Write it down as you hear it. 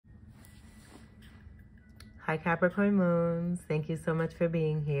Hi Capricorn Moons, thank you so much for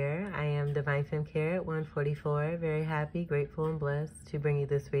being here. I am Divine Femme Carrot 144, very happy, grateful, and blessed to bring you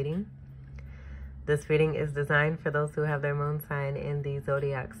this reading. This reading is designed for those who have their moon sign in the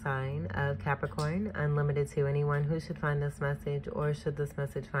zodiac sign of Capricorn, unlimited to anyone who should find this message or should this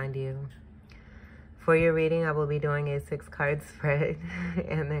message find you. For your reading, I will be doing a 6-card spread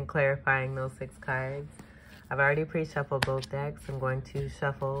and then clarifying those 6 cards. I've already pre-shuffled both decks. I'm going to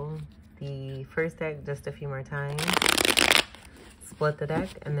shuffle the first deck just a few more times, split the deck,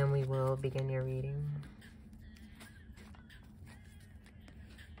 and then we will begin your reading.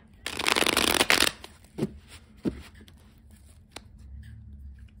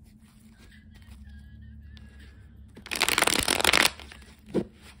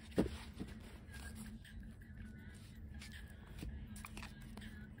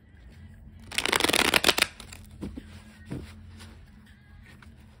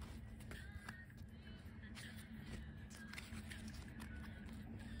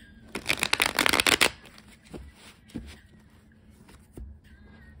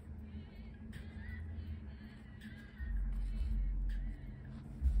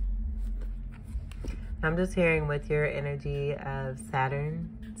 I'm just hearing with your energy of Saturn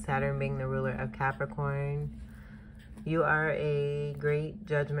being the ruler of Capricorn, you are a great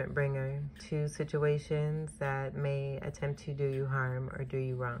judgment bringer to situations that may attempt to do you harm or do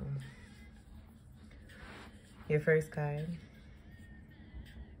you wrong. Your first card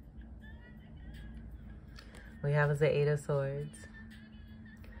we have is the 8 of Swords.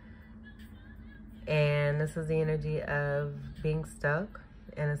 And this is the energy of being stuck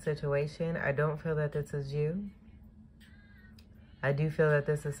in a situation. I don't feel that this is you. I do feel that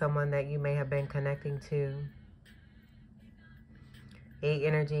this is someone that you may have been connecting to. 8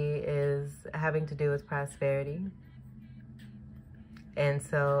 energy is having to do with prosperity. And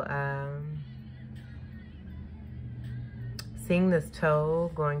so, seeing this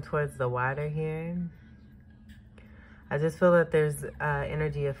toe going towards the water here, I just feel that there's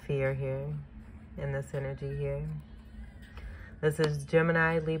energy of fear here in this energy here. This is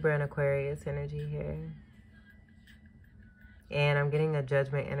Gemini, Libra, and Aquarius energy here. And I'm getting a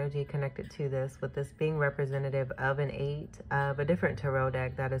judgment energy connected to this, with this being representative of an 8 of a different tarot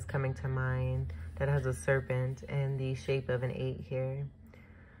deck that is coming to mind that has a serpent in the shape of an 8 here.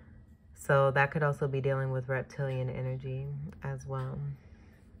 So that could also be dealing with reptilian energy as well.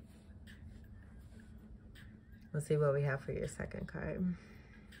 Let's see what we have for your second card.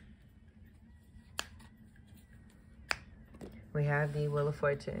 We have the Wheel of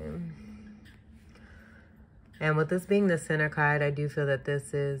Fortune. And with this being the center card, I do feel that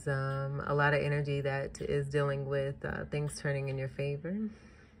this is a lot of energy that is dealing with things turning in your favor.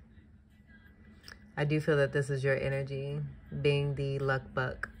 I do feel that this is your energy, being the luck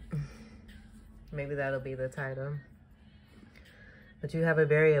buck. Maybe that'll be the title. But you have a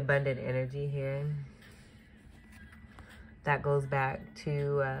very abundant energy here. That goes back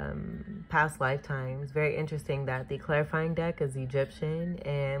to past lifetimes. Very interesting that the clarifying deck is Egyptian,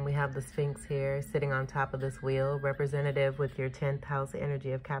 and we have the Sphinx here sitting on top of this wheel, representative with your 10th house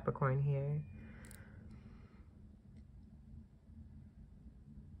energy of Capricorn here.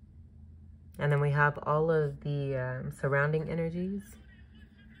 And then we have all of the surrounding energies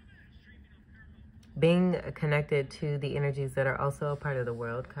being connected to the energies that are also a part of the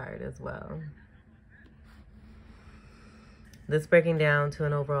World card as well. This breaking down to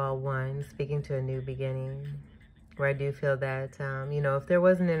an overall 1, speaking to a new beginning, where I do feel that, you know, if there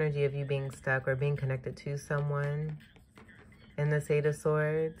was an energy of you being stuck or being connected to someone in this 8 of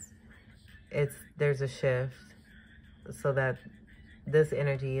Swords, there's a shift so that this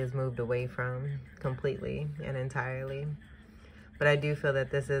energy is moved away from completely and entirely. But I do feel that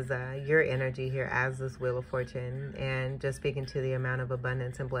this is your energy here as this Wheel of Fortune, and just speaking to the amount of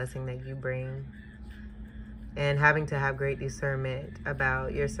abundance and blessing that you bring. And having to have great discernment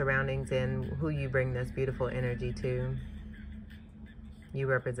about your surroundings and who you bring this beautiful energy to. You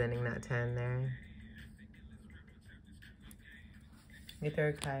representing that 10 there. Your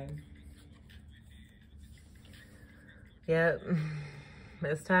third card. Yep.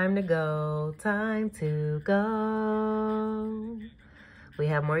 It's time to go. Time to go. We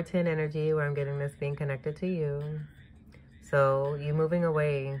have more 10 energy where I'm getting this being connected to you. So you moving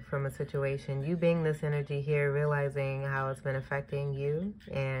away from a situation, you being this energy here, realizing how it's been affecting you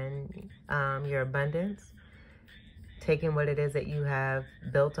and your abundance, taking what it is that you have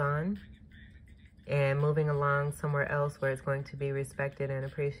built on and moving along somewhere else where it's going to be respected and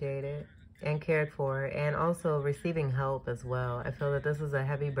appreciated and cared for, and also receiving help as well. I feel that this is a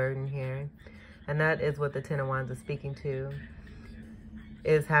heavy burden here, and that is what the 10 of Wands is speaking to,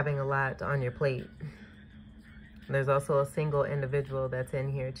 is having a lot on your plate. There's also a single individual that's in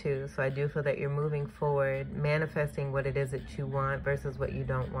here too. So I do feel that you're moving forward, manifesting what it is that you want versus what you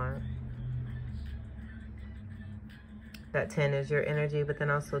don't want. That 10 is your energy, but then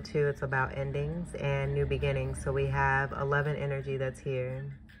also too, it's about endings and new beginnings. So we have 11 energy that's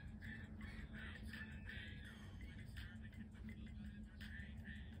here.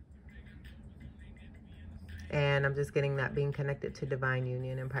 And I'm just getting that being connected to divine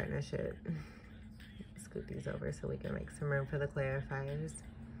union and partnership. Scoot these over so we can make some room for the clarifiers.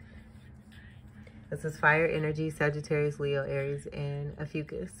 This is fire energy, Sagittarius, Leo, Aries, and a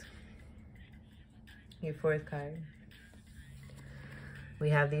Fucus. Your fourth card. We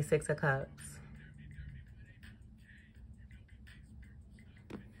have the Six of Cups.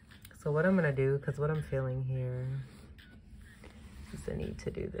 So what I'm going to do, because what I'm feeling here is the need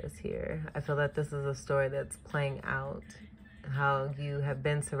to do this here. I feel that this is a story that's playing out. How you have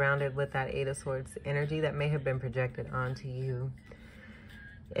been surrounded with that Eight of Swords energy that may have been projected onto you.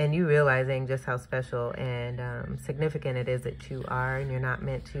 And you realizing just how special and significant it is that you are, and you're not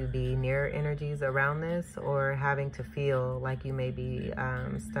meant to be near energies around this or having to feel like you may be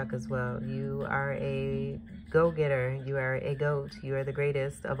stuck as well. You are a go-getter. You are a GOAT. You are the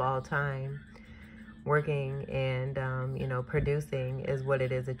greatest of all time. Working and, you know, producing is what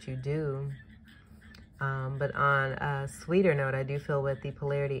it is that you do. But on a sweeter note, I do feel with the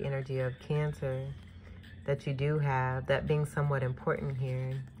polarity energy of Cancer that you do have, that being somewhat important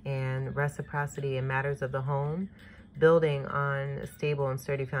here, and reciprocity in matters of the home, building on stable and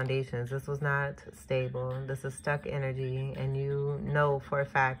sturdy foundations. This was not stable. This is stuck energy, and you know for a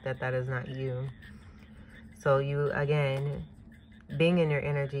fact that that is not you. So you, again, being in your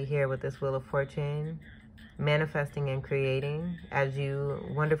energy here with this Wheel of Fortune, manifesting and creating as you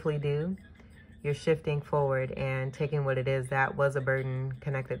wonderfully do. You're shifting forward and taking what it is that was a burden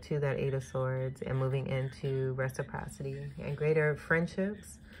connected to that Eight of Swords and moving into reciprocity and greater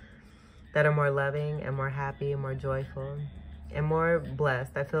friendships that are more loving and more happy and more joyful and more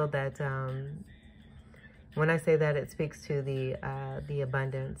blessed. I feel that when I say that, it speaks to the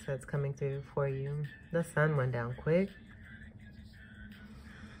abundance that's coming through for you. The sun went down quick.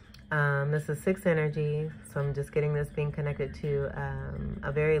 This is 6 energy, so I'm just getting this being connected to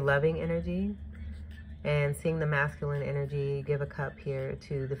a very loving energy. And seeing the masculine energy give a cup here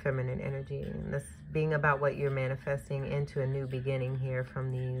to the feminine energy. And this being about what you're manifesting into a new beginning here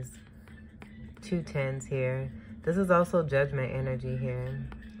from these 2 tens here. This is also judgment energy here.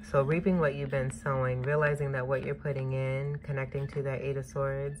 So reaping what you've been sowing, realizing that what you're putting in, connecting to that Eight of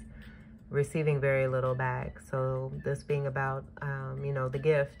Swords, receiving very little back. So this being about, you know, the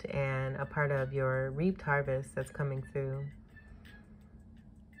gift and a part of your reaped harvest that's coming through.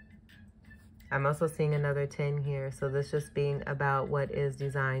 I'm also seeing another 10 here. So this just being about what is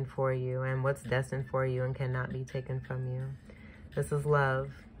designed for you and what's destined for you and cannot be taken from you. This is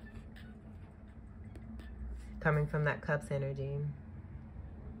love. Coming from that Cups energy.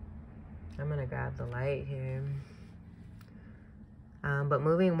 I'm going to grab the light here. But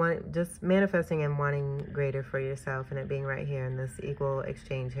moving, just manifesting and wanting greater for yourself, and it being right here in this equal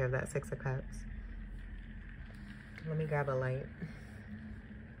exchange here of that Six of Cups. Let me grab a light.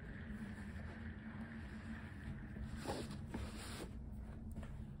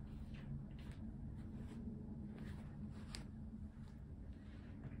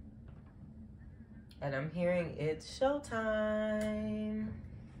 And I'm hearing it's showtime.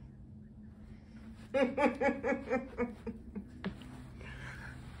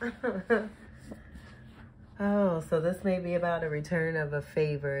 Oh, so this may be about a return of a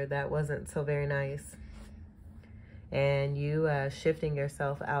favor that wasn't so very nice. And you shifting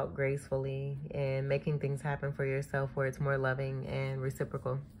yourself out gracefully and making things happen for yourself where it's more loving and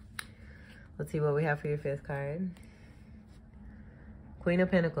reciprocal. Let's see what we have for your 5th card. Queen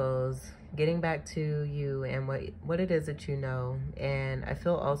of Pentacles, getting back to you and what it is that you know. And I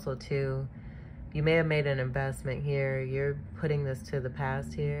feel also too, you may have made an investment here. You're putting this to the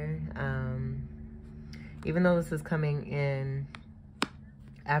past here. Even though this is coming in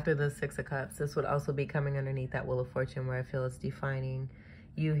after the Six of Cups, this would also be coming underneath that Wheel of Fortune, where I feel it's defining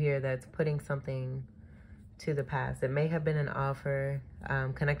you here, that's putting something to the past. It may have been an offer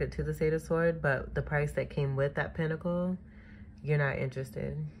connected to the Eight of Swords, but the price that came with that pentacle, you're not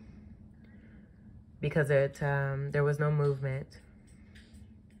interested because there was no movement.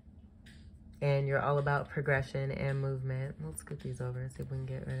 And you're all about progression and movement. Let's get these over and see if we can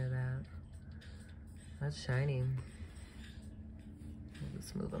get rid of that. That's shiny. We'll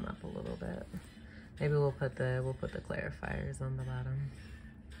just move them up a little bit. Maybe we'll put the clarifiers on the bottom.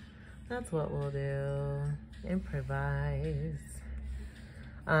 That's what we'll do. Improvise.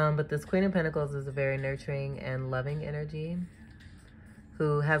 But this Queen of Pentacles is a very nurturing and loving energy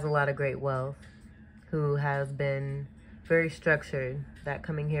who has a lot of great wealth, who has been very structured. That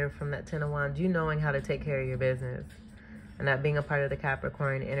coming here from that Ten of Wands, you knowing how to take care of your business. And that being a part of the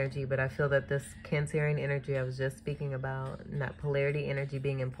Capricorn energy. But I feel that this Cancerian energy I was just speaking about, and that polarity energy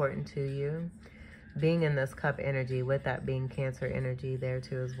being important to you, being in this cup energy with that being Cancer energy there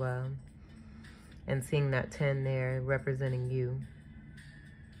too as well. And seeing that 10 there representing you.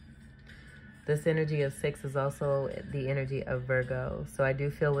 This energy of 6 is also the energy of Virgo. So I do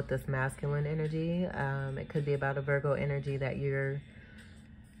feel with this masculine energy, it could be about a Virgo energy that you're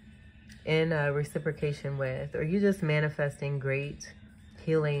in a reciprocation with, or you just manifesting great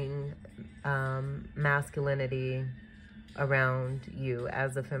healing masculinity around you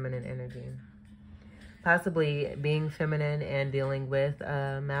as a feminine energy. Possibly being feminine and dealing with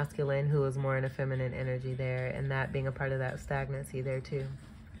a masculine who is more in a feminine energy there, and that being a part of that stagnancy there too.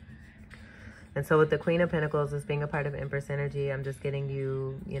 And so with the Queen of Pentacles, as being a part of Empress energy, I'm just getting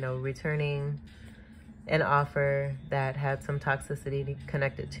you, returning an offer that had some toxicity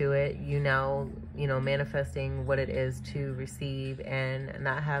connected to it. You now, manifesting what it is to receive and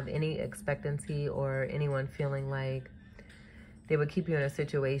not have any expectancy or anyone feeling like they would keep you in a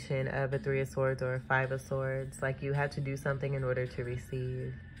situation of a 3 of Swords or a 5 of Swords, like you had to do something in order to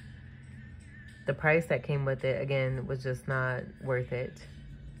receive. The price that came with it, again, was just not worth it.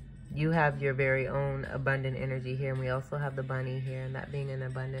 You have your very own abundant energy here, and we also have the bunny here, and that being an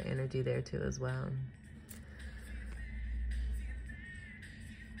abundant energy there too as well.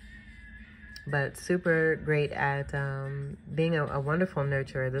 But super great at being a wonderful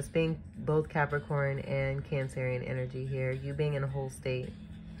nurturer. This being both Capricorn and Cancerian energy here. You being in a whole state.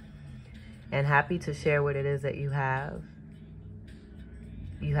 And happy to share what it is that you have.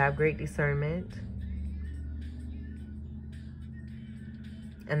 You have great discernment.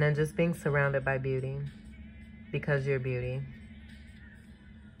 And then just being surrounded by beauty. Because you're beauty.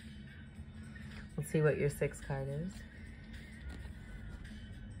 Let's see what your 6th card is.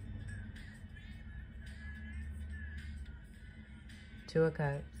 Two of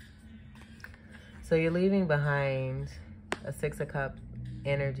Cups. So you're leaving behind a 6 of Cups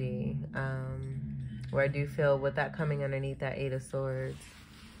energy, where I do feel with that coming underneath that 8 of Swords.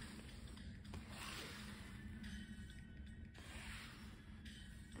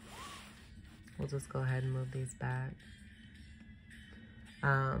 We'll just go ahead and move these back.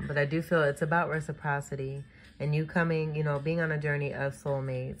 But I do feel it's about reciprocity and you coming, being on a journey of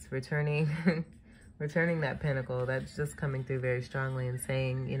soulmates, returning returning that pentacle. That's just coming through very strongly and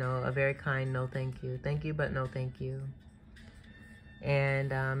saying, a very kind no thank you. Thank you, but no thank you. And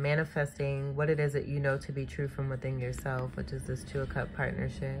manifesting what it is that you know to be true from within yourself, which is this 2 of Cups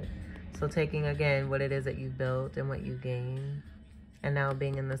partnership. So taking, again, what it is that you've built and what you gain, and now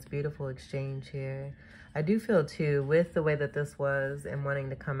being in this beautiful exchange here. I do feel, too, with the way that this was and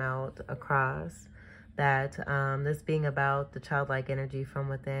wanting to come out across, that this being about the childlike energy from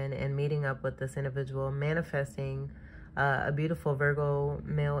within and meeting up with this individual, manifesting a beautiful Virgo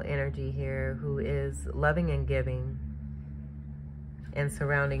male energy here who is loving and giving and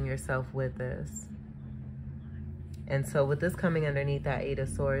surrounding yourself with this. And so with this coming underneath that 8 of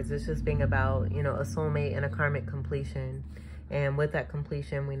Swords, it's just being about, a soulmate and a karmic completion. And with that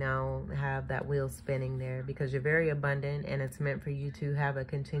completion, we now have that wheel spinning there because you're very abundant and it's meant for you to have a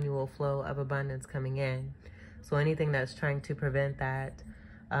continual flow of abundance coming in. So anything that's trying to prevent that,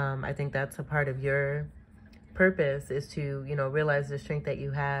 I think that's a part of your purpose, is to, realize the strength that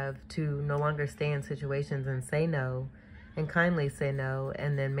you have to no longer stay in situations and say no, and kindly say no,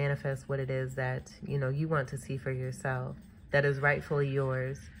 and then manifest what it is that, you want to see for yourself that is rightfully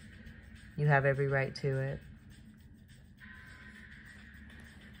yours. You have every right to it.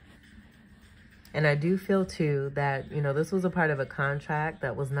 And I do feel, too, that, this was a part of a contract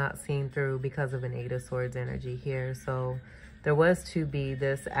that was not seen through because of an 8 of Swords energy here. So there was to be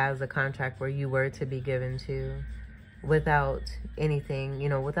this as a contract where you were to be given to without anything,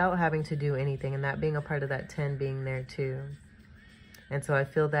 without having to do anything. And that being a part of that 10 being there, too. And so I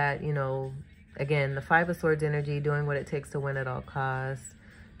feel that, again, the 5 of Swords energy, doing what it takes to win at all costs,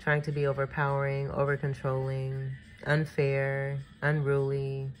 trying to be overpowering, over-controlling, unfair,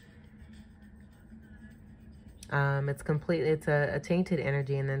 unruly. It's a tainted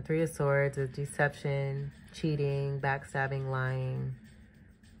energy. And then 3 of Swords is deception, cheating, backstabbing, lying.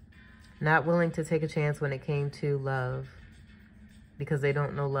 Not willing to take a chance when it came to love because they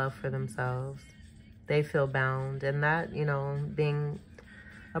don't know love for themselves. They feel bound. And that, being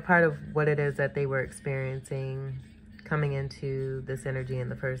a part of what it is that they were experiencing coming into this energy in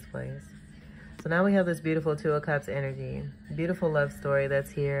the first place. So now we have this beautiful Two of Cups energy. Beautiful love story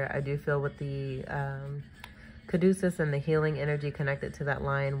that's here. I do feel with the caduceus and the healing energy connected to that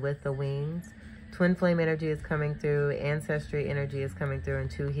line with the wings. Twin flame energy is coming through. Ancestry energy is coming through,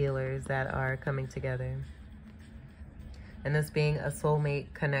 and two healers that are coming together. And this being a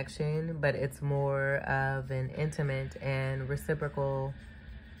soulmate connection, but it's more of an intimate and reciprocal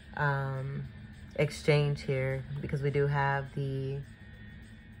exchange here, because we do have the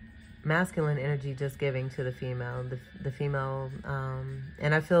masculine energy just giving to the female. The female,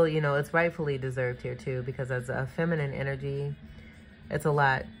 and I feel, you know, it's rightfully deserved here too, because as a feminine energy, it's a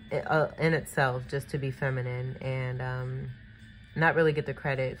lot in itself just to be feminine and not really get the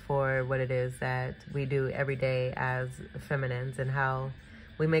credit for what it is that we do every day as feminines and how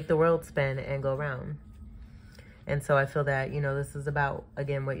we make the world spin and go round. And so I feel that, you know, this is about,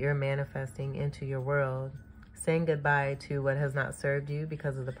 again, what you're manifesting into your world, saying goodbye to what has not served you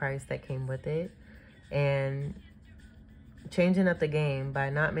because of the price that came with it, and changing up the game by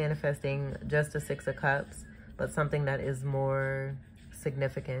not manifesting just a Six of Cups, but something that is more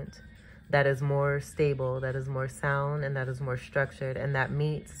significant, that is more stable, that is more sound, and that is more structured, and that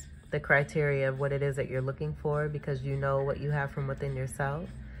meets the criteria of what it is that you're looking for, because you know what you have from within yourself,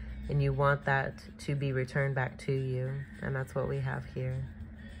 and you want that to be returned back to you. And that's what we have here.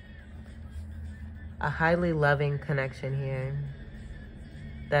 A highly loving connection here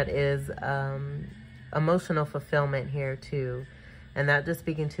that is emotional fulfillment here too. And that just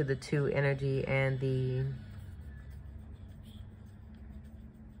speaking to the two energy and the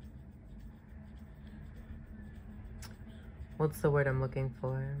what's the word I'm looking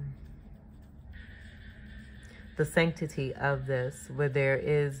for? The sanctity of this, where there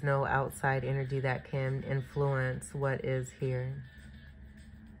is no outside energy that can influence what is here.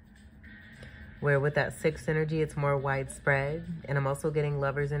 Where with that Sixth energy, it's more widespread. And I'm also getting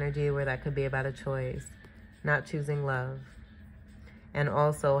Lover's energy, where that could be about a choice, not choosing love. And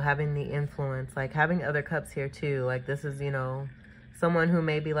also having the influence, like having other cups here too. Like this is, you know, someone who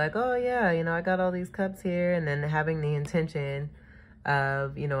may be like, oh yeah, you know, I got all these cups here. And then having the intention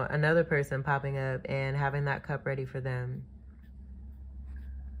of, you know, another person popping up and having that cup ready for them.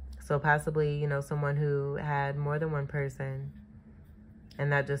 So possibly, you know, someone who had more than one person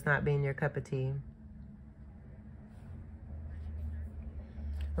and that just not being your cup of tea.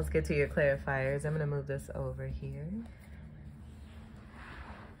 Let's get to your clarifiers. I'm going to move this over here.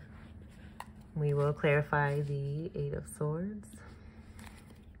 We will clarify the Eight of Swords.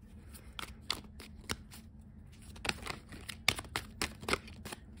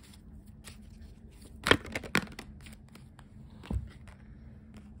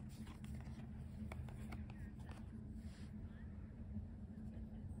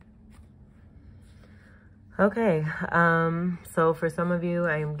 Okay, so for some of you,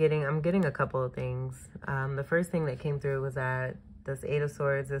 I'm getting a couple of things. The first thing that came through was that this Eight of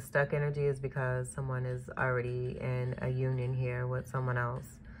Swords, this stuck energy, is because someone is already in a union here with someone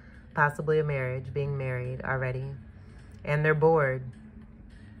else. Possibly a marriage, being married already. And they're bored.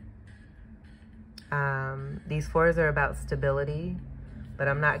 These fours are about stability, but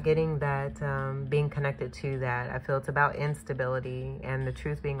I'm not getting that being connected to that. I feel it's about instability, and the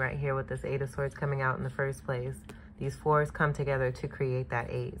truth being right here with this Eight of Swords coming out in the first place. These fours come together to create that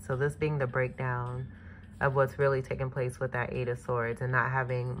eight. So this being the breakdown of what's really taking place with that Eight of Swords and not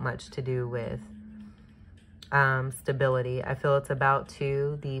having much to do with stability. I feel it's about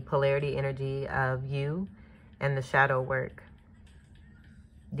too the polarity energy of you and the shadow work.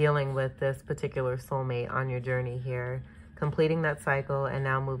 Dealing with this particular soulmate on your journey here. Completing that cycle and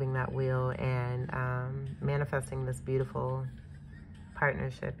now moving that wheel and manifesting this beautiful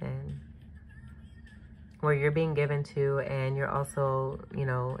partnership in. Where you're being given to and you're also, you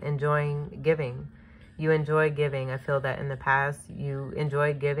know, enjoying giving. You enjoy giving. I feel that in the past you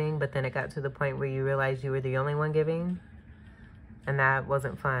enjoyed giving, but then it got to the point where you realized you were the only one giving. And that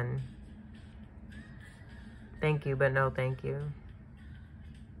wasn't fun. Thank you, but no thank you.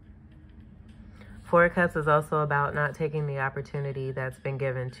 Four of Cups is also about not taking the opportunity that's been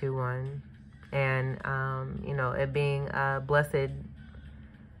given to one. And, you know, it being a blessed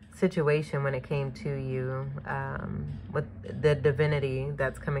situation when it came to you with the divinity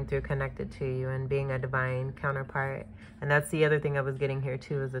that's coming through connected to you and being a divine counterpart. And that's the other thing I was getting here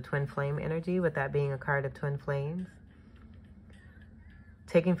too, is the twin flame energy, with that being a card of twin flames.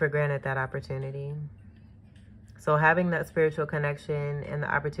 Taking for granted that opportunity. So having that spiritual connection and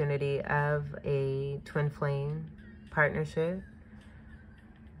the opportunity of a twin flame partnership,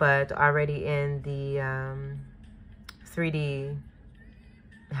 but already in the 3D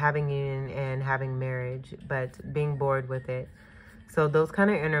having union and having marriage, but being bored with it. So those kind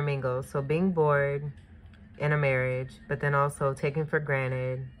of intermingle. So being bored in a marriage, but then also taking for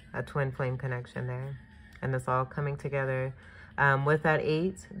granted a twin flame connection there. And it's all coming together. With that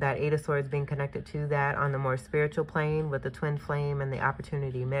eight of swords being connected to that on the more spiritual plane with the twin flame and the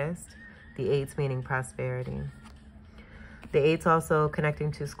opportunity missed. The eights meaning prosperity. The eight's also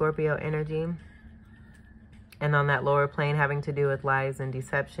connecting to Scorpio energy. And on that lower plane having to do with lies and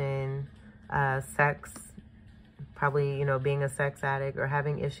deception, sex, probably, you know, being a sex addict or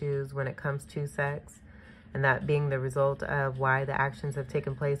having issues when it comes to sex. And that being the result of why the actions have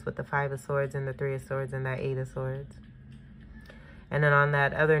taken place with the 5 of swords and the 3 of swords and that 8 of swords. And then on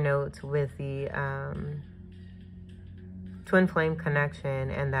that other note with the twin flame connection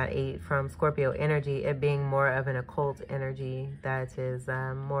and that 8 from Scorpio energy, it being more of an occult energy that is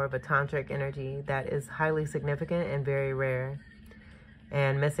more of a tantric energy that is highly significant and very rare.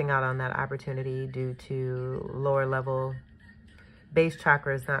 And missing out on that opportunity due to lower level base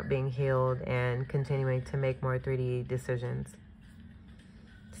chakras not being healed and continuing to make more 3D decisions.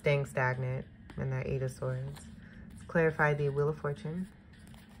 Staying stagnant in that 8 of swords. Let's clarify the Wheel of Fortune.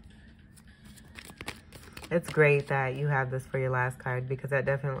 It's great that you have this for your last card because that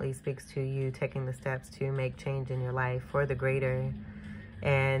definitely speaks to you taking the steps to make change in your life for the greater.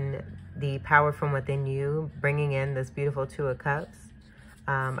 And the power from within you, bringing in this beautiful 2 of Cups.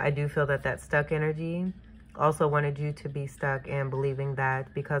 I do feel that that stuck energy also wanted you to be stuck and believing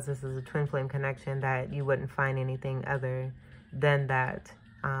that because this is a twin flame connection that you wouldn't find anything other than that.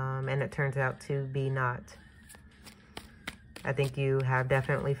 And it turns out to be not. I think you have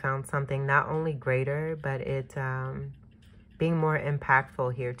definitely found something not only greater, but it being more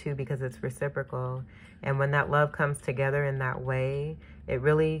impactful here too because it's reciprocal. And when that love comes together in that way, it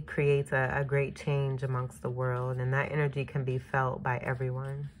really creates a great change amongst the world. And that energy can be felt by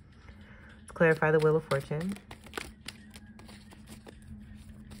everyone. Let's clarify the Wheel of Fortune.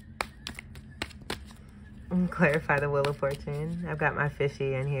 Clarify the Wheel of Fortune. I've got my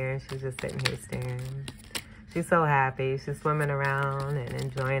fishy in here. She's just sitting here staring. She's so happy. She's swimming around and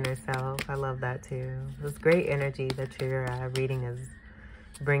enjoying herself. I love that too. This great energy that your reading is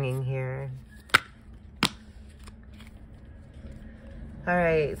bringing here. All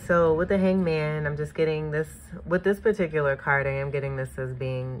right, so with the Hangman, I'm just getting this, with this particular card, I am getting this as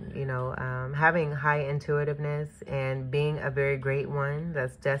being, you know, having high intuitiveness and being a very great one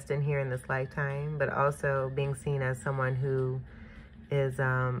that's destined here in this lifetime, but also being seen as someone who is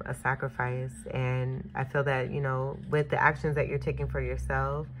a sacrifice. And I feel that, you know, with the actions that you're taking for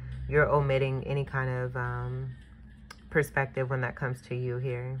yourself, you're omitting any kind of perspective when that comes to you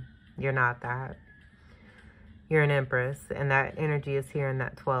here. You're not that. You're an Empress, and that energy is here in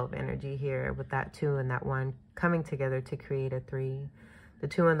that 12 energy here with that 2 and that 1 coming together to create a 3. The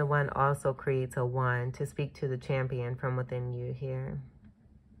 2 and the 1 also creates a 1 to speak to the champion from within you here.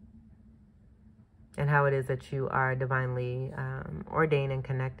 And how it is that you are divinely ordained and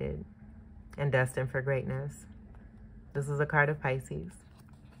connected and destined for greatness. This is a card of Pisces.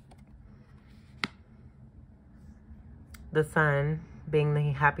 The Sun being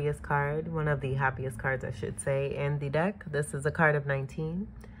the happiest card, one of the happiest cards I should say, in the deck. This is a card of 19.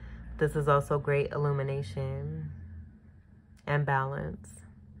 This is also great illumination and balance.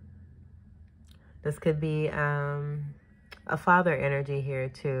 This could be a father energy here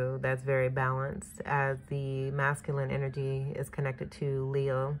too that's very balanced, as the masculine energy is connected to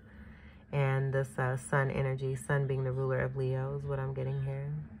Leo, and this sun energy, sun being the ruler of Leo, is what I'm getting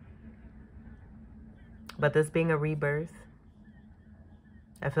here. But this being a rebirth,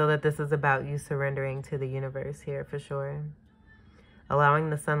 I feel that this is about you surrendering to the universe here for sure. Allowing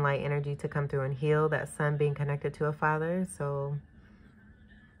the sunlight energy to come through and heal, that sun being connected to a father. So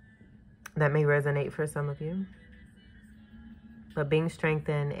that may resonate for some of you. But being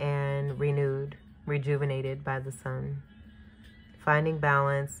strengthened and renewed, rejuvenated by the sun. Finding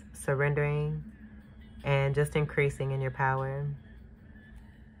balance, surrendering, and just increasing in your power.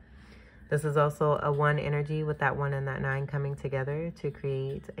 This is also a 1 energy with that 1 and that 9 coming together to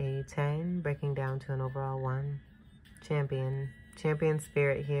create a 10, breaking down to an overall 1. Champion. Champion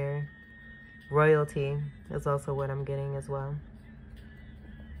spirit here. Royalty is also what I'm getting as well.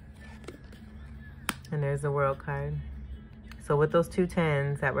 And there's the World card. So with those 2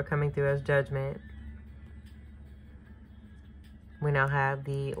 10s that were coming through as judgment, we now have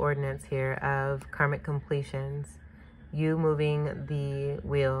the ordinance here of karmic completions. You moving the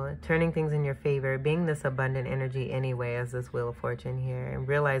wheel, turning things in your favor, being this abundant energy anyway as this Wheel of Fortune here, and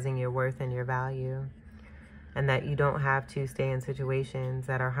realizing your worth and your value, and that you don't have to stay in situations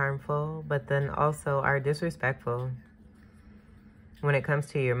that are harmful, but then also are disrespectful when it comes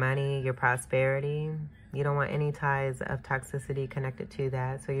to your money, your prosperity, You don't want any ties of toxicity connected to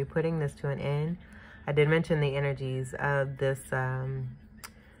that. So you're putting this to an end. I did mention the energies of this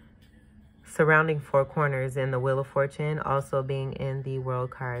surrounding four corners in the Wheel of Fortune, also being in the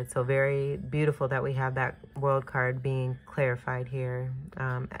World card. So very beautiful that we have that World card being clarified here,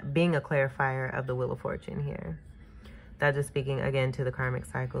 being a clarifier of the Wheel of Fortune here. That just speaking again to the karmic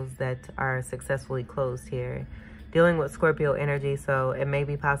cycles that are successfully closed here. Dealing with Scorpio energy, so it may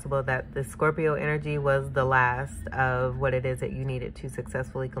be possible that the Scorpio energy was the last of what it is that you needed to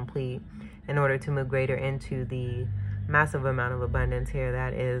successfully complete in order to move greater into the massive amount of abundance here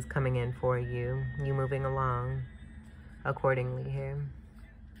that is coming in for you. You moving along accordingly here.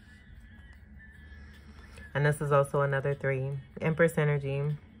 And this is also another 3. Empress energy.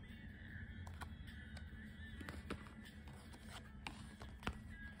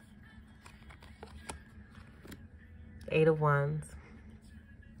 Eight of Wands.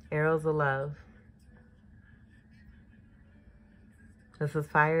 Arrows of love. This is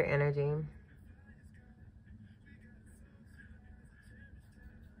fire energy.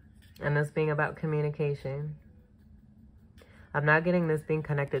 And this being about communication. I'm not getting this being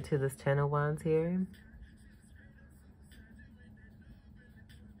connected to this 10 of Wands here.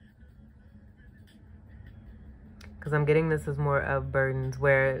 Because I'm getting this as more of burdens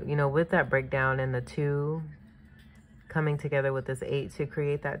where, you know, with that breakdown and the 2 coming together with this 8 to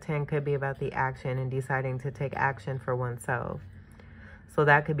create that 10 could be about the action and deciding to take action for oneself. So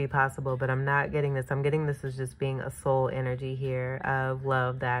that could be possible, but I'm not getting this. I'm getting this as just being a soul energy here of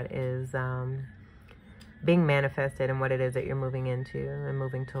love that is being manifested in what it is that you're moving into and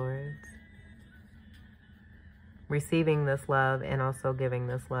moving towards. Receiving this love and also giving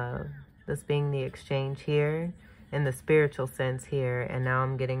this love. This being the exchange here in the spiritual sense here. And now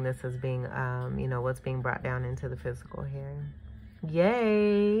I'm getting this as being, you know, what's being brought down into the physical here.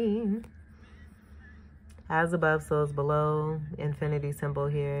 Yay! As above, so as below. Infinity symbol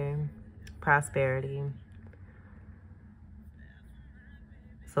here. Prosperity.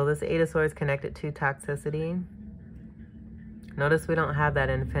 So this 8 of Swords connected to toxicity. Notice we don't have that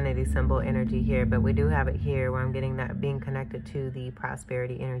infinity symbol energy here, but we do have it here where I'm getting that being connected to the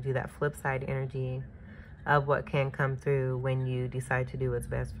prosperity energy, that flip side energy of what can come through when you decide to do what's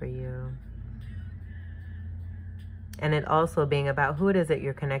best for you. And it also being about who it is that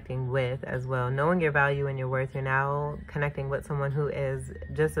you're connecting with as well. Knowing your value and your worth, you're now connecting with someone who is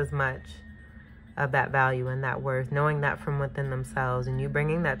just as much of that value and that worth. Knowing that from within themselves and you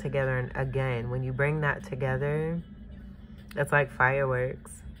bringing that together. And again, when you bring that together, it's like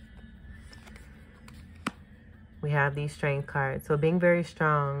fireworks. We have these strength cards. So being very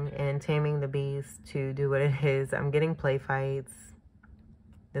strong and taming the beast to do what it is. I'm getting play fights.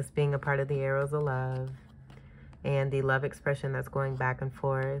 This being a part of the arrows of love. And the love expression that's going back and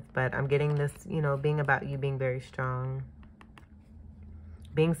forth. But I'm getting this, you know, being about you being very strong.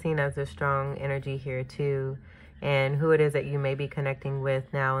 Being seen as a strong energy here too. And who it is that you may be connecting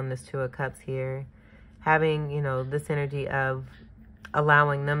with now in this 2 of Cups here. Having, you know, this energy of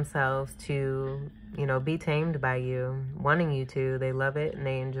allowing themselves to, you know, be tamed by you. Wanting you to. They love it and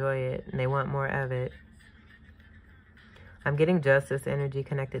they enjoy it. And they want more of it. I'm getting justice energy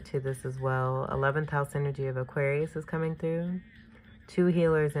connected to this as well. 11th house energy of Aquarius is coming through. 2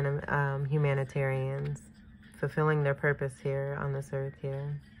 healers and humanitarians fulfilling their purpose here on this earth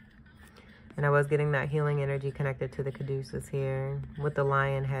here. And I was getting that healing energy connected to the Caduceus here with the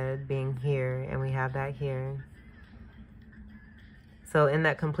lion head being here, and we have that here. So in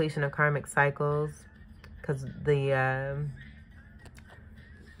that completion of karmic cycles, because the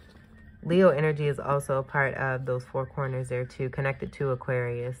Leo energy is also a part of those 4 corners there too, connected to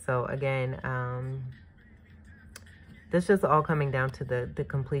Aquarius. So again, this just all coming down to the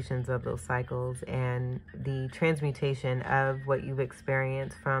completions of those cycles and the transmutation of what you've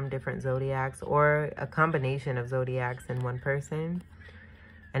experienced from different zodiacs or a combination of zodiacs in one person.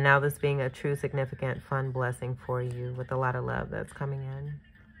 And now this being a true, significant, fun blessing for you with a lot of love that's coming in.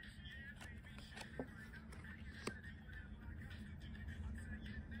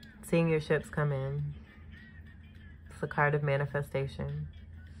 Seeing your ships come in. It's a card of manifestation.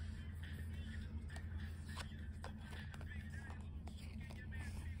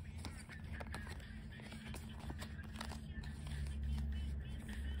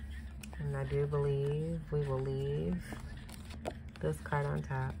 And I do believe we will leave this card on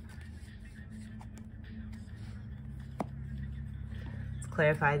top. Let's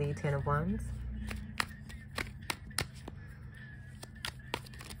clarify the 10 of Wands.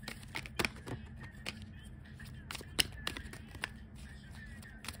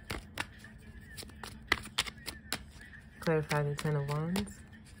 Clarify the 10 of Wands.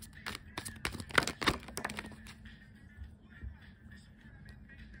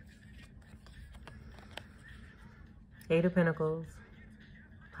 Eight of Pentacles.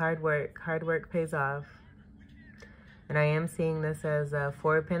 Hard work pays off. And I am seeing this as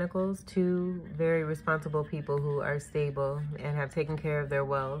Four of Pentacles, two very responsible people who are stable and have taken care of their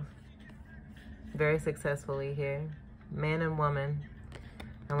wealth very successfully here. Man and woman.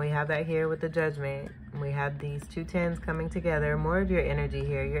 And we have that here with the Judgment. We have these two tens coming together. More of your energy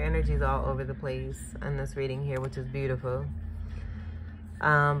here. Your energy is all over the place in this reading here, which is beautiful.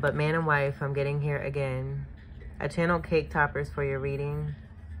 But man and wife, I'm getting here again. I channeled cake toppers for your reading.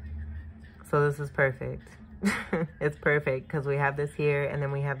 So this is perfect. It's perfect because we have this here and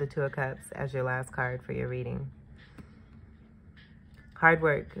then we have the Two of Cups as your last card for your reading. Hard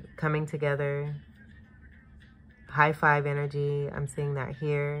work coming together. High five energy. I'm seeing that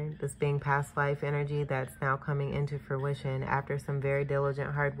here. This being past life energy that's now coming into fruition after some very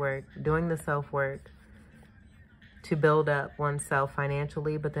diligent hard work. Doing the self-work to build up oneself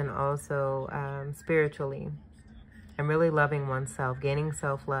financially, but then also spiritually. And really loving oneself. Gaining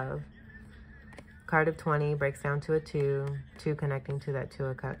self-love. Card of 20 breaks down to a 2. 2 connecting to that Two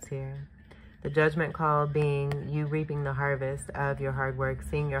of Cups here. The Judgment call being you reaping the harvest of your hard work.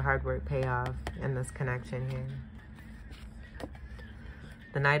 Seeing your hard work pay off in this connection here.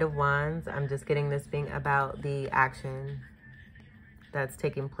 The Knight of Wands, I'm just getting this being about the action that's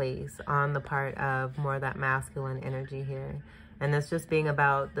taking place on the part of more of that masculine energy here. And this just being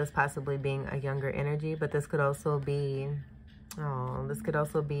about this possibly being a younger energy, but this could also be, this could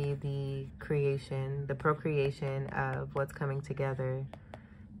also be the creation, the procreation of what's coming together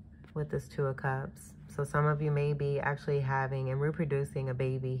with this Two of Cups. So some of you may be actually having and reproducing a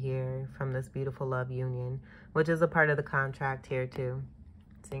baby here from this beautiful love union, which is a part of the contract here too.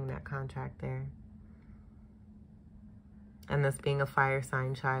 Seeing that contract there. And this being a fire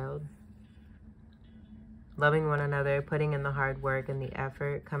sign child. Loving one another, putting in the hard work and the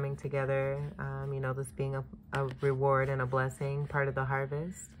effort, coming together. You know, this being a reward and a blessing, part of the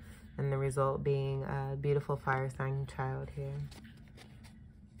harvest. And the result being a beautiful fire sign child here.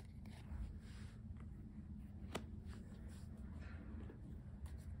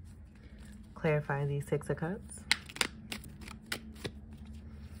 Clarify the Six of Cups.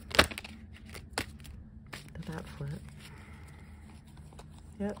 That flip.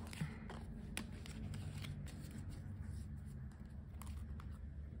 Yep.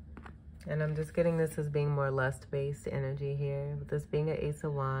 And I'm just getting this as being more lust-based energy here. With this being an Ace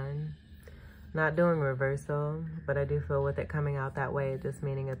of Wands. Not doing reversal, but I do feel with it coming out that way, just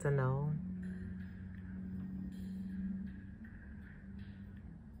meaning it's a no.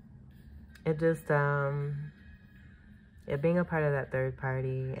 It just, it being a part of that third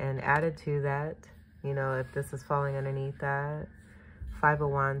party, and added to that, you know, if this is falling underneath that, Five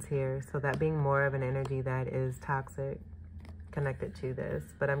of Wands here. So that being more of an energy that is toxic connected to this.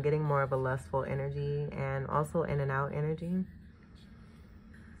 But I'm getting more of a lustful energy and also in and out energy.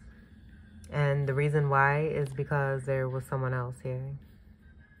 And the reason why is because there was someone else here.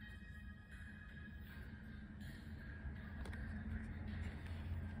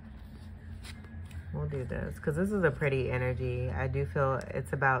 We'll do this because this is a pretty energy. I do feel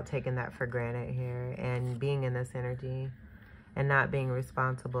it's about taking that for granted here and being in this energy and not being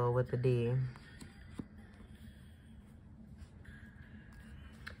responsible with the D.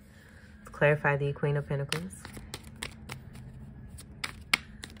 Let's clarify the Queen of Pentacles.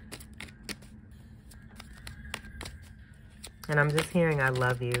 And I'm just hearing I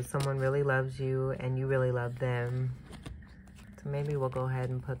love you. Someone really loves you and you really love them. So maybe we'll go ahead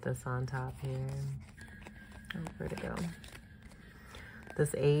and put this on top here. Oh, where'd it go?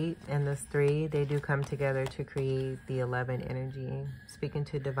 This 8 and this 3, they do come together to create the 11 energy. Speaking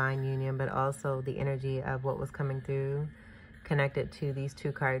to divine union, but also the energy of what was coming through. Connected to these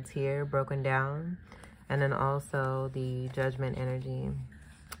two cards here, broken down. And then also the Judgment energy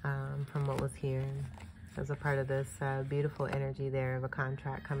from what was here. As a part of this beautiful energy there of a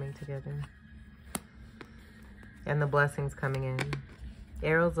contract coming together. And the blessings coming in.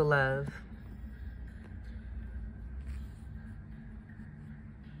 Arrows of love.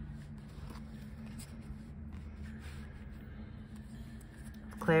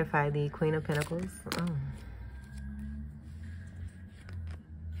 Clarify the Queen of Pentacles. Oh.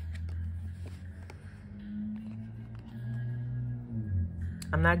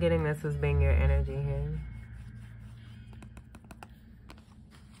 I'm not getting this as being your energy here.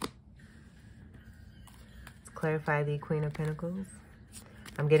 Clarify the Queen of Pentacles.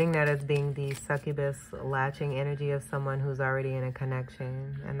 I'm getting that as being the succubus latching energy of someone who's already in a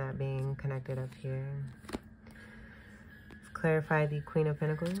connection, and that being connected up here. Let's clarify the Queen of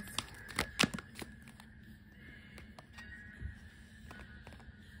Pentacles.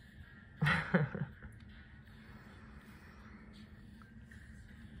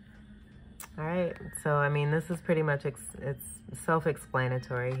 All right, so I mean, this is pretty much, it's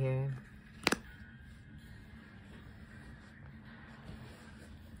self-explanatory here.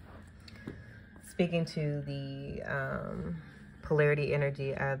 Speaking to the polarity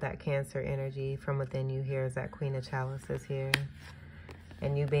energy of that Cancer energy from within you here is that Queen of Chalices here.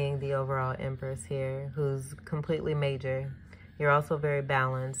 And you being the overall Empress here, who's completely major. You're also very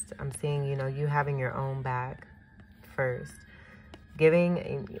balanced. I'm seeing, you know, you having your own back first.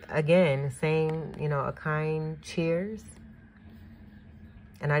 Giving, again, saying, you know, a kind cheers.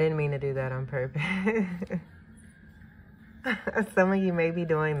 And I didn't mean to do that on purpose. Some of you may be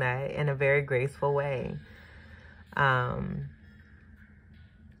doing that in a very graceful way.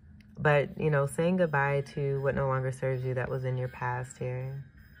 But, you know, saying goodbye to what no longer serves you that was in your past here.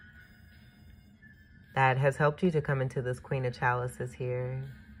 That has helped you to come into this Queen of Chalices here.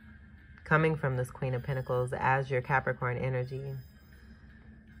 Coming from this Queen of Pentacles as your Capricorn energy.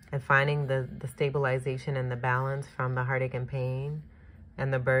 And finding the stabilization and the balance from the heartache and pain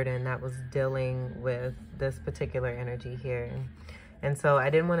and the burden that was dealing with this particular energy here. And so I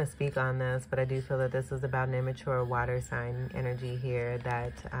didn't want to speak on this, but I do feel that this is about an immature water sign energy here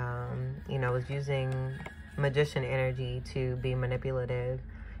that, you know, is using magician energy to be manipulative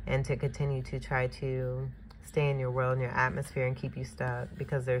and to continue to try to stay in your world and your atmosphere and keep you stuck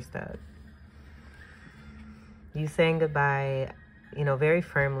because they're stuck. You saying goodbye, you know, very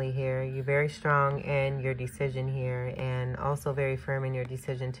firmly here. You're very strong in your decision here and also very firm in your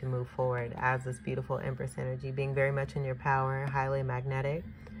decision to move forward as this beautiful Empress energy, being very much in your power, highly magnetic,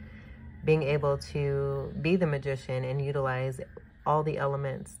 being able to be the magician and utilize all the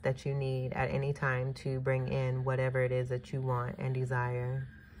elements that you need at any time to bring in whatever it is that you want and desire.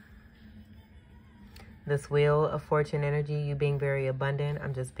 This Wheel of Fortune energy, you being very abundant.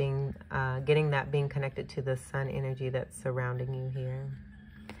 I'm just being, getting that being connected to the sun energy that's surrounding you here.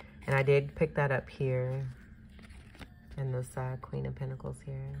 And I did pick that up here in this Queen of Pentacles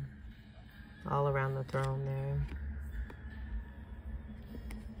here. All around the throne there.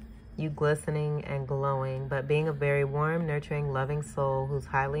 You glistening and glowing, but being a very warm, nurturing, loving soul who's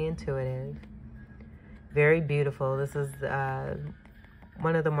highly intuitive. Very beautiful. This is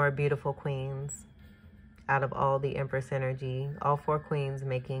one of the more beautiful queens out of all the Empress energy. All four queens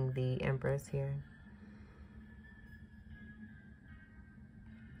making the Empress here.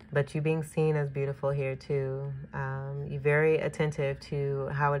 But you being seen as beautiful here too. You're very attentive to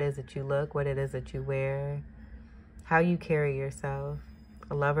how it is that you look, what it is that you wear, how you carry yourself.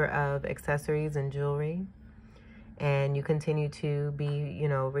 A lover of accessories and jewelry. And you continue to be, you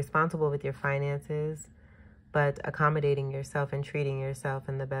know, responsible with your finances, but accommodating yourself and treating yourself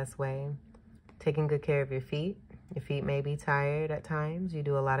in the best way. Taking good care of your feet. Your feet may be tired at times. You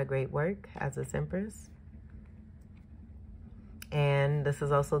do a lot of great work as this Empress. And this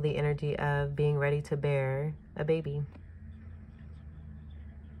is also the energy of being ready to bear a baby.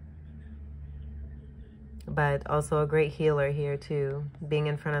 But also a great healer here too. Being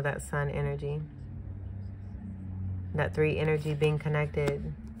in front of that sun energy. That 3 energy being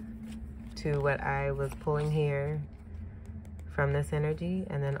connected to what I was pulling here from this energy.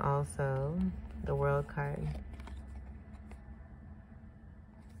 And then also the World card.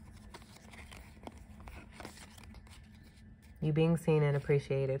 You being seen and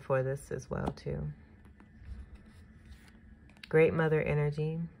appreciated for this as well too. Great Mother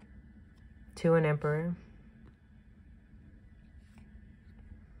energy. 2 an Emperor.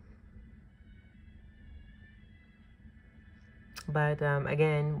 But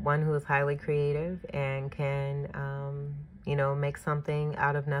again, one who is highly creative and can, you know, make something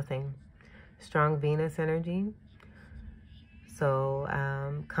out of nothing. Strong Venus energy. So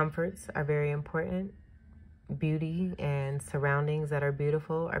comforts are very important. Beauty and surroundings that are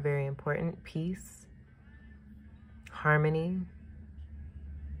beautiful are very important. Peace. Harmony.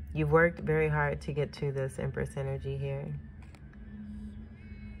 You've worked very hard to get to this Empress energy here.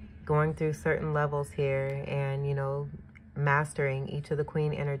 Going through certain levels here and, you know, mastering each of the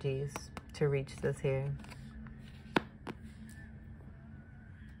Queen energies to reach this here.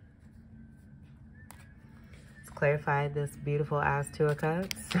 Let's clarify this beautiful ass 2 of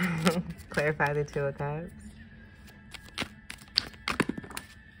Cups. Clarify the 2 of Cups.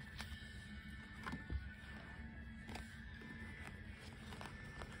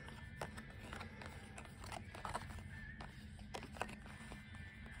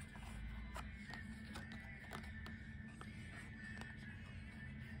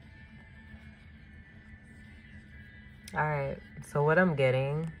 All right, so what I'm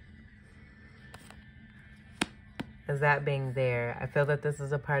getting is that being there. I feel that this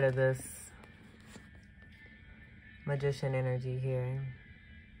is a part of this magician energy here.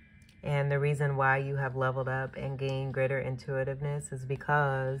 And the reason why you have leveled up and gained greater intuitiveness is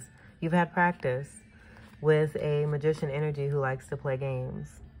because you've had practice with a magician energy who likes to play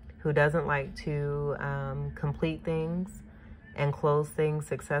games, who doesn't like to complete things and close things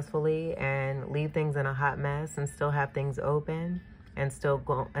successfully and leave things in a hot mess and still have things open and still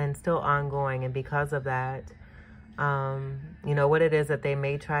ongoing. And because of that, you know, what it is that they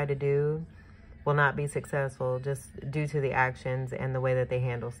may try to do will not be successful just due to the actions and the way that they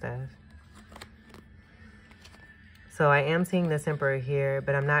handle stuff. So I am seeing this Emperor here,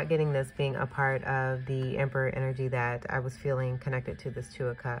 but I'm not getting this being a part of the Emperor energy that I was feeling connected to this Two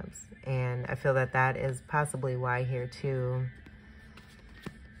of Cups. And I feel that that is possibly why here too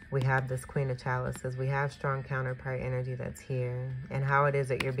we have this Queen of Chalices. We have strong counterpart energy that's here. And how it is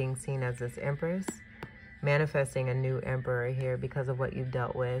that you're being seen as this Empress, manifesting a new Emperor here because of what you've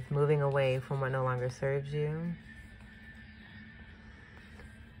dealt with, moving away from what no longer serves you.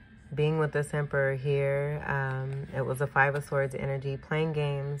 Being with this Emperor here, it was a Five of Swords energy, playing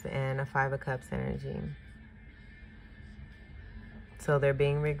games, and a Five of Cups energy. So they're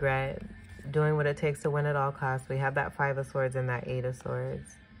being regret, doing what it takes to win at all costs. We have that Five of Swords and that Eight of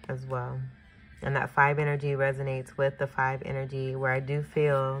Swords as well. And that 5 energy resonates with the 5 energy, where I do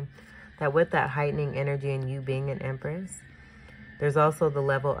feel that with that heightening energy and you being an Empress, there's also the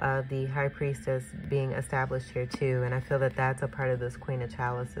level of the High Priestess being established here too. And I feel that that's a part of this Queen of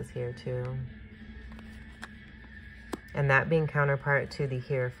Chalices here too. And that being counterpart to the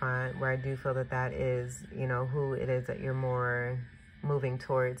Hierophant, where I do feel that that is, you know, who it is that you're more moving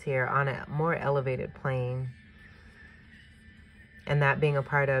towards here on a more elevated plane. And that being a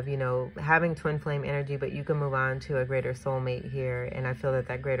part of, you know, having twin flame energy, but you can move on to a greater soulmate here. And I feel that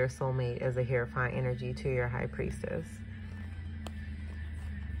that greater soulmate is a Hierophant energy to your High Priestess.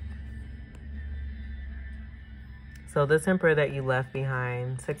 So this Emperor that you left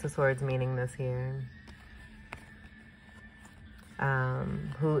behind, Six of Swords meaning this here.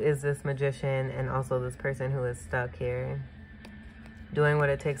 Who is this magician and also this person who is stuck here. Doing what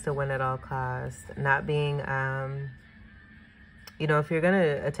it takes to win at all costs. Not being, you know, if you're going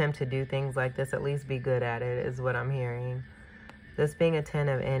to attempt to do things like this, at least be good at it is what I'm hearing. This being a 10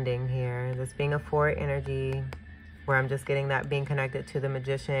 of ending here. This being a 4 energy, where I'm just getting that being connected to the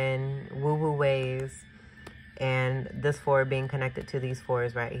magician, woo-woo ways. And this 4 being connected to these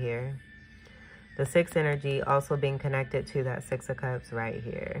 4s right here. The 6 energy also being connected to that 6 of Cups right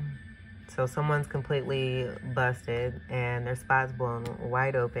here. So someone's completely busted and their spot's blown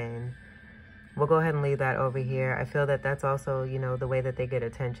wide open. We'll go ahead and leave that over here. I feel that that's also, you know, the way that they get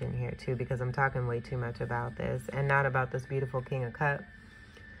attention here too, because I'm talking way too much about this and not about this beautiful King of Cups,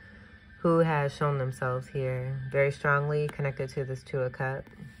 who has shown themselves here very strongly connected to this Two of Cups,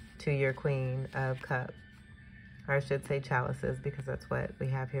 to your Queen of Cups. Or I should say chalices, because that's what we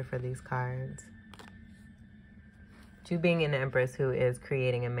have here for these cards. You being an Empress who is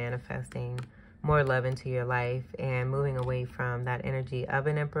creating and manifesting more love into your life and moving away from that energy of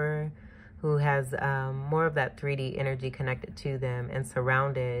an Emperor who has more of that 3D energy connected to them and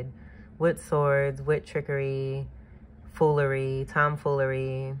surrounded with swords, with trickery, foolery,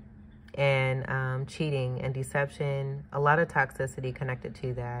 tomfoolery, and cheating and deception. A lot of toxicity connected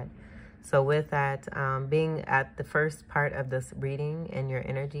to that. So with that, being at the first part of this reading and your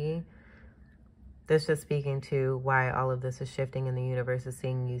energy, this just speaking to why all of this is shifting and the universe is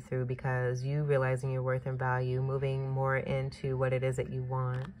seeing you through, because you realizing your worth and value, moving more into what it is that you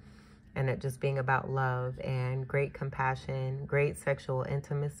want, and it just being about love and great compassion, great sexual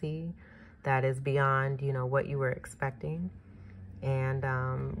intimacy that is beyond, you know, what you were expecting. And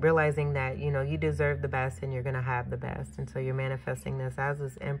realizing that, you know, you deserve the best and you're going to have the best. And so you're manifesting this as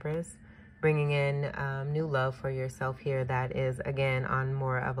this Empress, bringing in new love for yourself here that is, again, on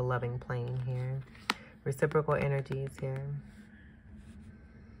more of a loving plane here. Reciprocal energies here.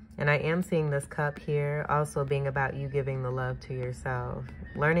 And I am seeing this cup here also being about you giving the love to yourself.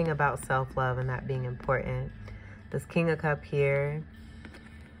 Learning about self-love and that being important. This King of Cups here.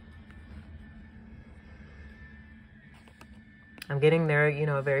 I'm getting there, you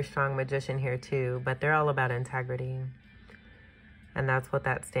know, a very strong magician here too, but they're all about integrity. And that's what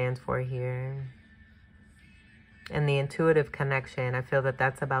that stands for here. And the intuitive connection, I feel that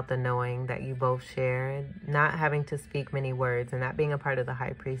that's about the knowing that you both share. Not having to speak many words, and that being a part of the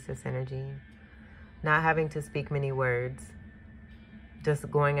High Priestess energy. Not having to speak many words.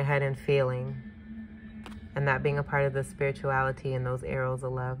 Just going ahead and feeling. And that being a part of the spirituality and those arrows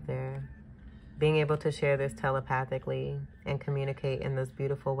of love there. Being able to share this telepathically and communicate in this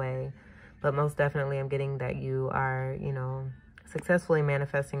beautiful way. But most definitely I'm getting that you are, you know, successfully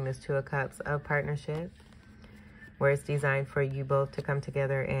manifesting this Two of Cups of partnership. where it's designed for you both to come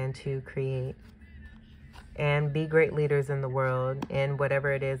together and to create and be great leaders in the world in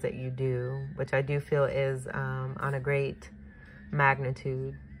whatever it is that you do, which I do feel is on a great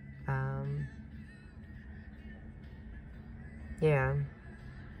magnitude. Yeah.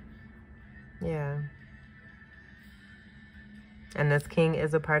 And this king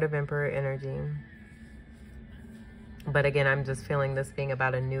is a part of Emperor energy. But again, I'm just feeling this being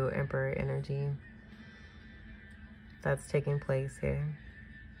about a new Emperor energy that's taking place here.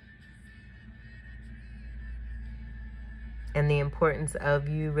 And the importance of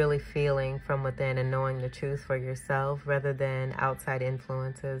you really feeling from within and knowing the truth for yourself rather than outside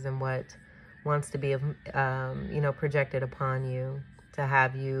influences and what wants to be, you know, projected upon you to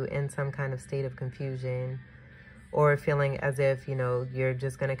have you in some kind of state of confusion or feeling as if, you know, you're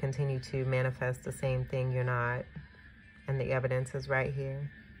just going to continue to manifest the same thing you're not. And the evidence is right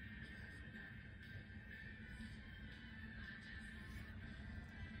here.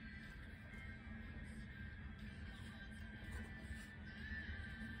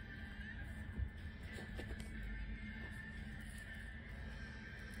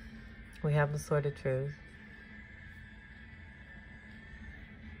 We have the Sword of Truth.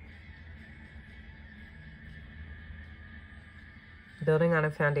 Building on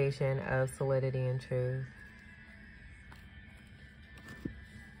a foundation of solidity and truth.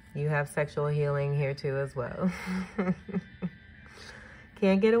 You have sexual healing here too as well.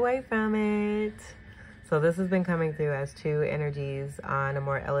 Can't get away from it. So this has been coming through as two energies on a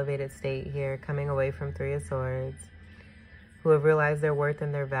more elevated state here, coming away from Three of Swords, who have realized their worth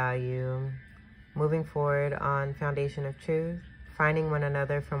and their value, moving forward on foundation of truth, finding one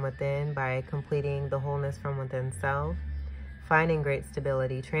another from within by completing the wholeness from within self, finding great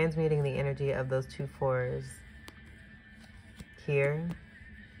stability, transmuting the energy of those two fours here,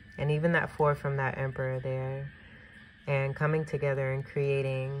 and even that four from that Emperor there, and coming together and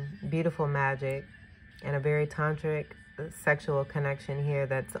creating beautiful magic and a very tantric sexual connection here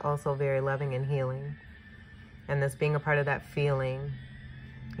that's also very loving and healing. And this being a part of that feeling,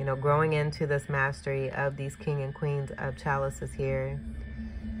 you know, growing into this mastery of these king and queens of chalices here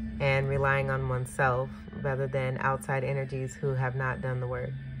and relying on oneself rather than outside energies who have not done the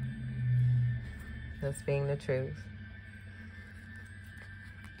work. This being the truth.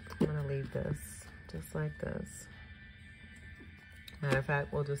 I'm going to leave this just like this. Matter of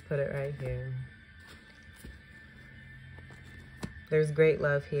fact, we'll just put it right here. There's great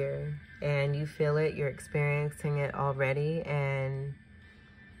love here. And you feel it, you're experiencing it already, and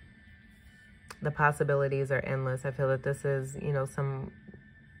the possibilities are endless. I feel that this is, you know, some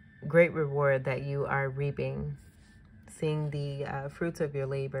great reward that you are reaping, seeing the fruits of your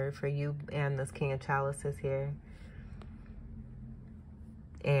labor for you and this King of Chalices here.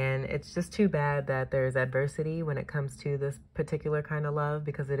 And it's just too bad that there's adversity when it comes to this particular kind of love,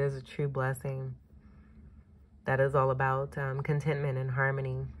 because it is a true blessing that is all about contentment and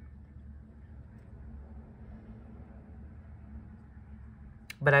harmony.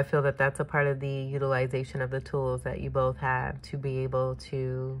 But I feel that that's a part of the utilization of the tools that you both have to be able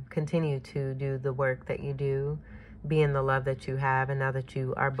to continue to do the work that you do, be in the love that you have, and now that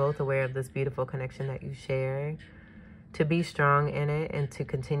you are both aware of this beautiful connection that you share, to be strong in it and to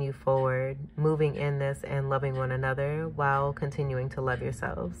continue forward, moving in this and loving one another while continuing to love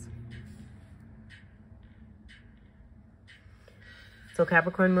yourselves. So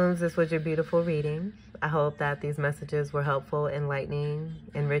Capricorn Moons, this was your beautiful reading. I hope that these messages were helpful, enlightening,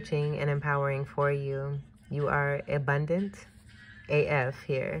 enriching, and empowering for you. You are abundant AF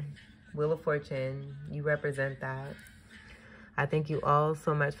here. Wheel of Fortune, you represent that. I thank you all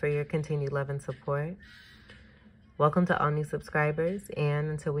so much for your continued love and support. Welcome to all new subscribers. And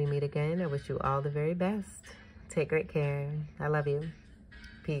until we meet again, I wish you all the very best. Take great care. I love you.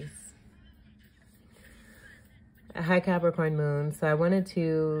 Peace. Hi, Capricorn Moon. So I wanted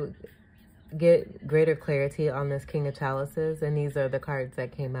to get greater clarity on this King of Chalices, and these are the cards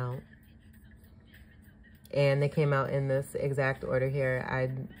that came out. And they came out in this exact order here.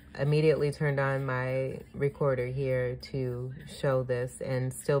 I immediately turned on my recorder here to show this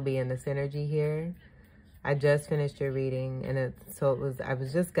and still be in this energy here. I just finished your reading, and I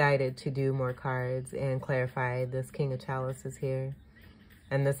was just guided to do more cards and clarify this King of Chalices here.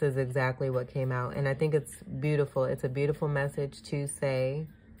 And this is exactly what came out. And I think it's beautiful. It's a beautiful message to say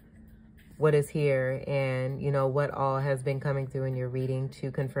what is here and, you know, what all has been coming through in your reading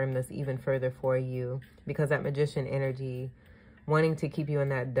to confirm this even further for you. Because that Magician energy, wanting to keep you in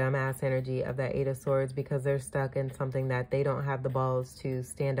that dumbass energy of that Eight of Swords, because they're stuck in something that they don't have the balls to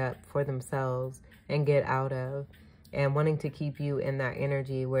stand up for themselves and get out of. And wanting to keep you in that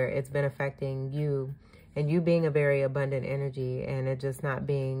energy where it's been affecting you and you being a very abundant energy, and it just not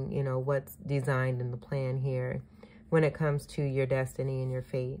being, you know, what's designed in the plan here when it comes to your destiny and your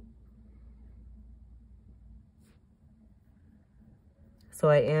fate. So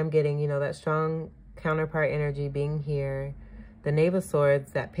I am getting, you know, that strong counterpart energy being here. The Knave of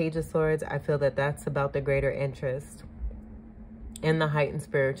Swords, that Page of Swords, I feel that that's about the greater interest in the heightened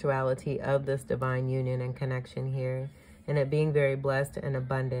spirituality of this divine union and connection here, and it being very blessed and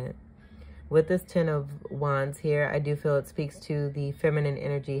abundant. With this Ten of Wands here, I do feel it speaks to the feminine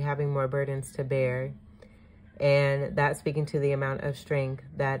energy having more burdens to bear, and that's speaking to the amount of strength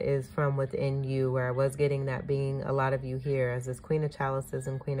that is from within you, where I was getting that being a lot of you here as this Queen of Chalices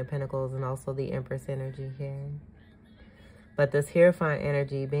and Queen of Pentacles, and also the Empress energy here. But this Hierophant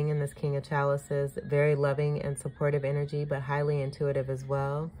energy being in this King of Chalices, very loving and supportive energy, but highly intuitive as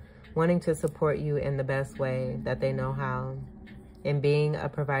well, wanting to support you in the best way that they know how, and being a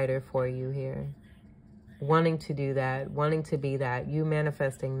provider for you here. Wanting to do that, wanting to be that, you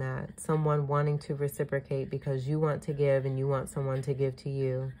manifesting that, someone wanting to reciprocate because you want to give and you want someone to give to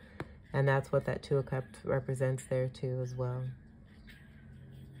you. And that's what that Two of Cups represents there too as well.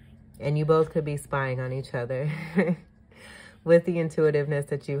 And you both could be spying on each other with the intuitiveness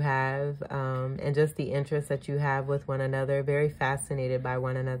that you have, and just the interest that you have with one another, very fascinated by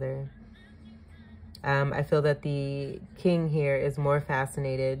one another. I feel that the King here is more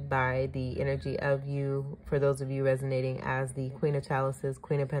fascinated by the energy of you, for those of you resonating as the Queen of Chalices,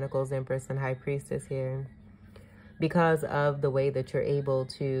 Queen of Pentacles, Empress, and High Priestess here, because of the way that you're able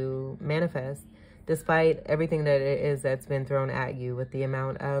to manifest, despite everything that it is that's been thrown at you with the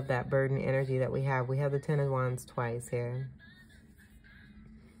amount of that burden energy that we have. We have the Ten of Wands twice here.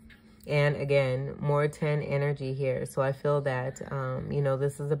 And again, more 10 energy here. So I feel that, you know,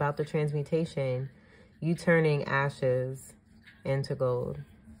 this is about the transmutation. You turning ashes into gold.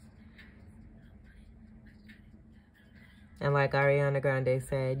 And like Ariana Grande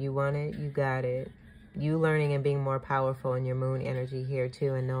said, you want it, you got it. You learning and being more powerful in your moon energy here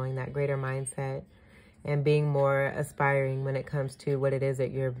too, and knowing that greater mindset and being more aspiring when it comes to what it is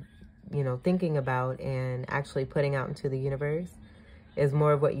that you're, you know, thinking about and actually putting out into the universe is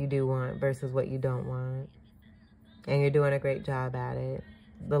more of what you do want versus what you don't want. And you're doing a great job at it.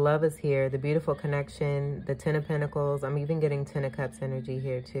 The love is here, the beautiful connection, the Ten of Pentacles. I'm even getting Ten of Cups energy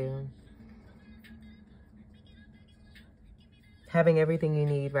here too. Having everything you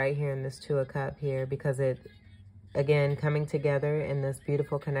need right here in this Two of Cups here, because it, again, coming together in this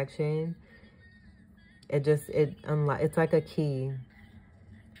beautiful connection, it's like a key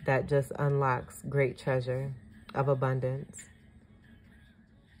that just unlocks great treasure of abundance,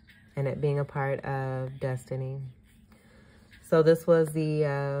 and it being a part of destiny. So this was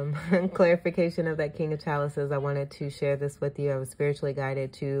the clarification of that King of Chalices. I wanted to share this with you. I was spiritually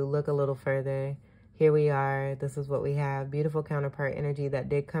guided to look a little further. Here we are. This is what we have. Beautiful counterpart energy that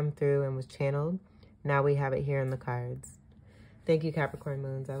did come through and was channeled. Now we have it here in the cards. Thank you, Capricorn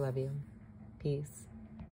moons. I love you. Peace.